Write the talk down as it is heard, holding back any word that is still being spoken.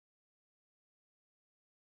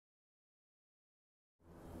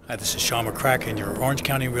Hi, this is Sean McCracken, your Orange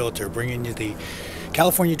County Realtor, bringing you the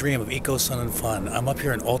California dream of eco, sun, and fun. I'm up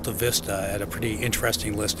here in Alta Vista at a pretty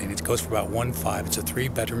interesting listing. It goes for about 1.5. It's a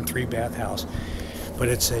 3-bedroom, 3-bath house, but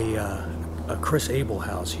it's a Chris Abel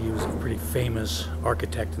house. He was a pretty famous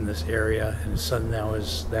architect in this area, and his son now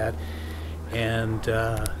is that. And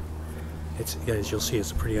it's, as you'll see,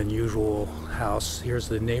 it's a pretty unusual house. Here's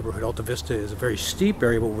the neighborhood. Alta Vista is a very steep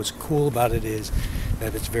area, but what's cool about it is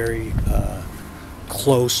that it's very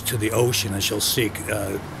close to the ocean. As you'll see,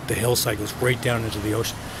 the hillside goes right down into the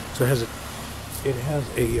ocean. So it has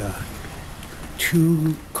a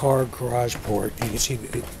 2-car garage port. You can see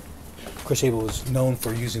Chris Abel was known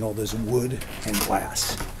for using all this wood and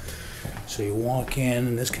glass. So you walk in,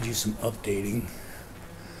 and this could use some updating.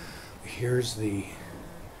 Here's the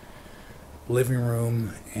living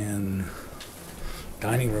room and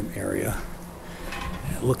dining room area.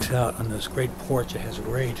 And it looks out on this great porch. It has a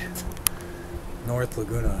great North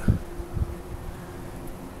Laguna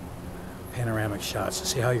panoramic shots. So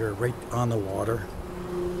see how you're right on the water?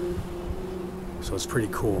 So it's pretty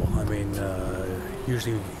cool. I mean,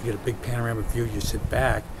 usually you get a big panoramic view, you sit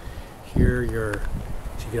back. Here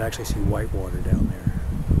so you can actually see white water down there,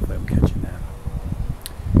 if I'm catching that.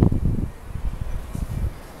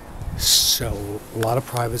 So a lot of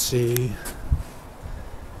privacy,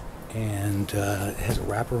 and it has a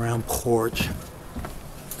wraparound porch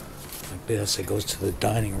like this. It goes to the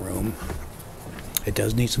dining room. It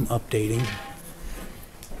does need some updating.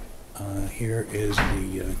 Here is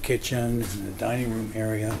the kitchen and the dining room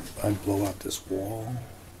area. I'd blow out this wall.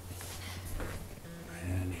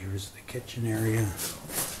 And here's the kitchen area.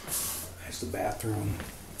 There's the bathroom.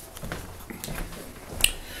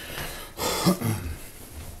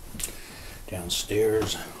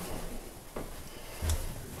 Downstairs.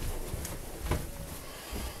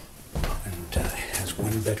 And it has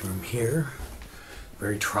 1 bedroom here.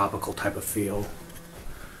 Very tropical type of feel.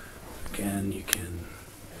 Again, you can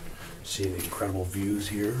see the incredible views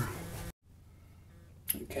here.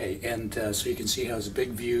 Okay, and so you can see how it's big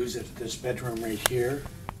views at this bedroom right here.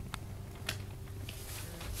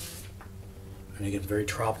 And again, very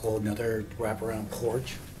tropical, another wraparound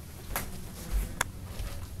porch.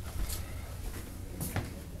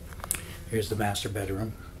 Here's the master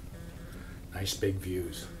bedroom. Nice big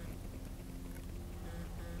views.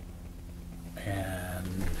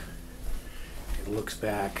 And it looks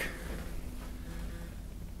back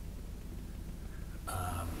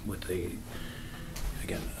with the,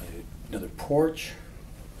 again, another porch.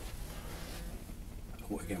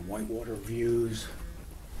 Again, whitewater views.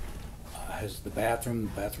 Has the bathroom. The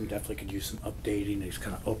bathroom definitely could use some updating. It's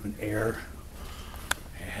kind of open air.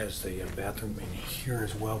 It has the bathroom in here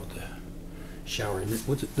as well with the shower. And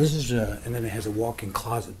this is, and then it has a walk-in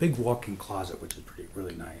closet, big walk-in closet, which is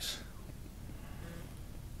really nice.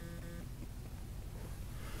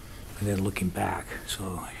 And then looking back,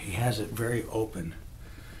 so he has it very open,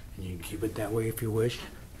 and you can keep it that way if you wish,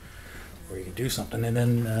 or you can do something. And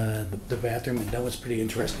then the bathroom, and that was pretty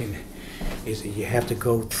interesting, is that you have to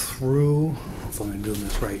go through, if I'm doing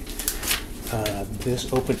this right,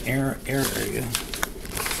 this open air area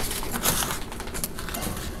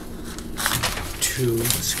to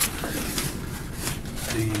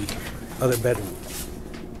the other bedroom.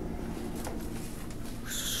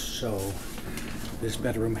 So this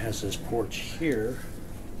bedroom has this porch here,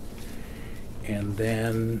 and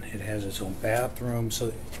then it has its own bathroom.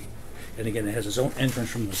 So, and again, it has its own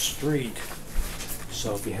entrance from the street.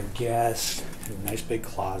 So if you have guests, a nice big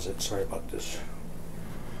closet. Sorry about this.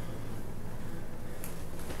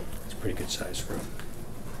 It's a pretty good size room.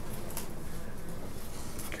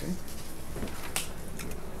 Okay.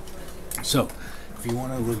 So if you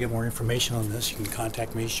want to get more information on this, you can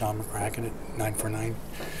contact me, Sean McCracken, at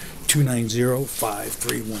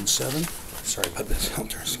 949-290-5317. Sorry about this,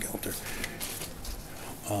 helter-skelter.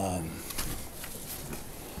 I'm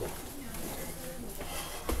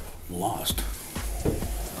lost.